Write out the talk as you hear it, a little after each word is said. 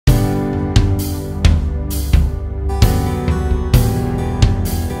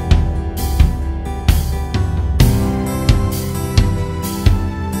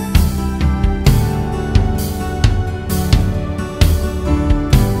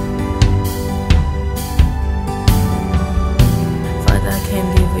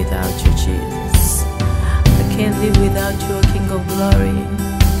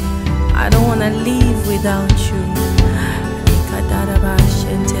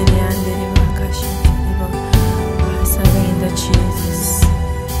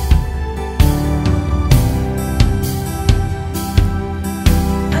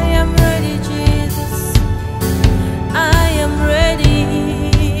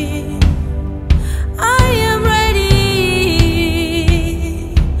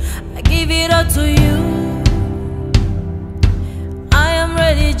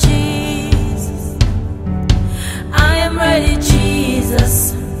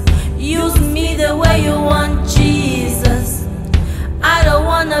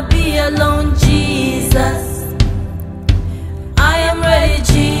alone, Jesus. I am ready,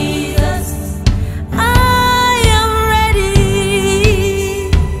 Jesus. I am ready.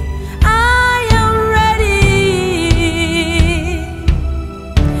 I am ready.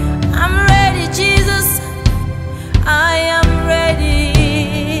 I'm ready, Jesus. I am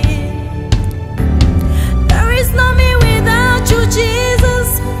ready. There is no me without you, Jesus.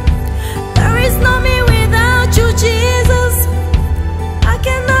 There is no me without you, Jesus. I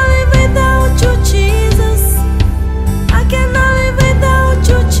cannot live without you, Jesus. I cannot live without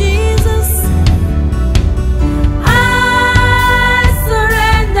you, Jesus. I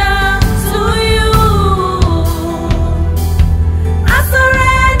surrender to you. I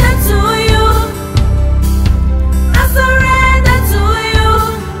surrender to you. I surrender to you.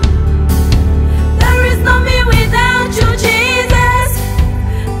 There is no me without you, Jesus.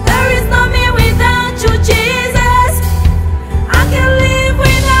 There is no me without you, Jesus. I can live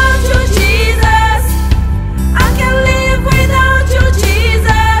without you, Jesus. I can live without you,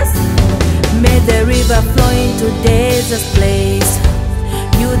 Jesus. May the river flow into desert's place.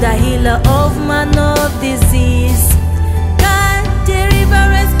 You the healer of man of disease. God,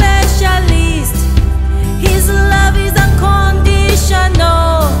 deliverance specialist. His love is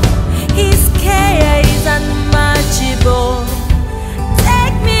unconditional. His care is unmatchable.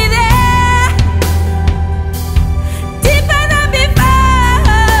 Take me there, deeper than before.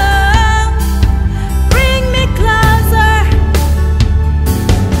 Bring me closer,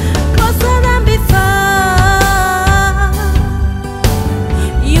 closer than before.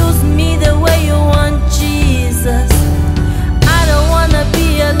 Use me the way you want, Jesus. I don't wanna be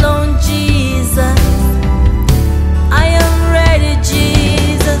alone, Jesus. I am ready,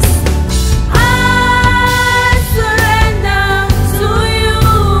 Jesus. I surrender to you.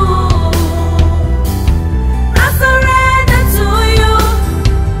 I surrender to you.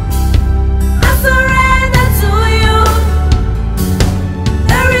 I surrender to you.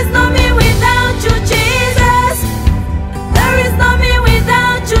 There is no me without you, Jesus. There is no me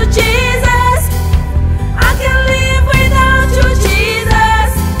without you, Jesus. I can live without you,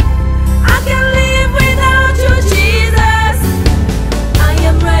 Jesus. I can live without you, Jesus. I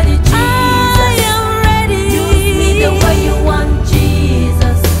am ready, Jesus. I am ready. Use me the way you want,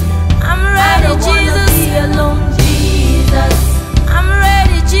 Jesus. I'm ready, Jesus. Be alone, Jesus. I'm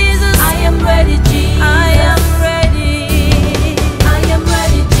ready, Jesus. I am ready, Jesus. I am ready. I am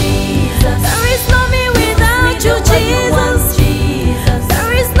ready, Jesus. There is no me without you, Jesus.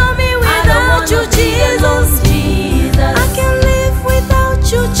 There is no me without you, Jesus. I can live without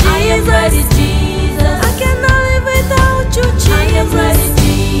you, Jesus. I am ready, Jesus. I cannot live without you, Jesus. I am ready,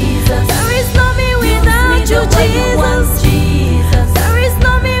 Jesus. There is no me without you, Jesus. There is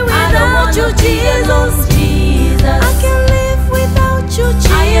no me without you, Jesus. I can live without you,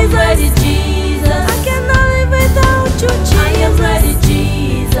 Jesus. I am ready, Jesus.